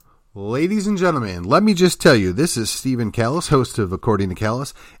Ladies and gentlemen, let me just tell you, this is Stephen Callis, host of According to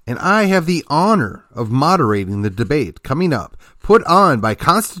Callis, and I have the honor of moderating the debate coming up, put on by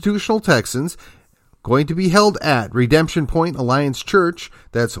Constitutional Texans, going to be held at Redemption Point Alliance Church,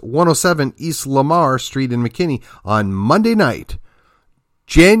 that's 107 East Lamar Street in McKinney, on Monday night,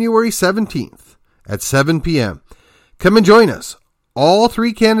 January 17th at 7 p.m. Come and join us. All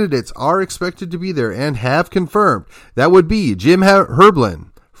three candidates are expected to be there and have confirmed. That would be Jim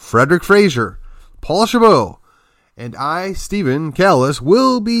Herblin, Frederick Frazier, Paul Chabot, and I, Stephen Callis,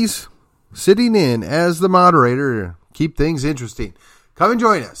 will be sitting in as the moderator to keep things interesting. Come and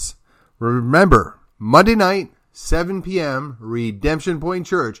join us. Remember, Monday night, 7 p.m., Redemption Point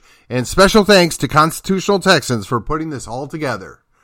Church, and special thanks to Constitutional Texans for putting this all together.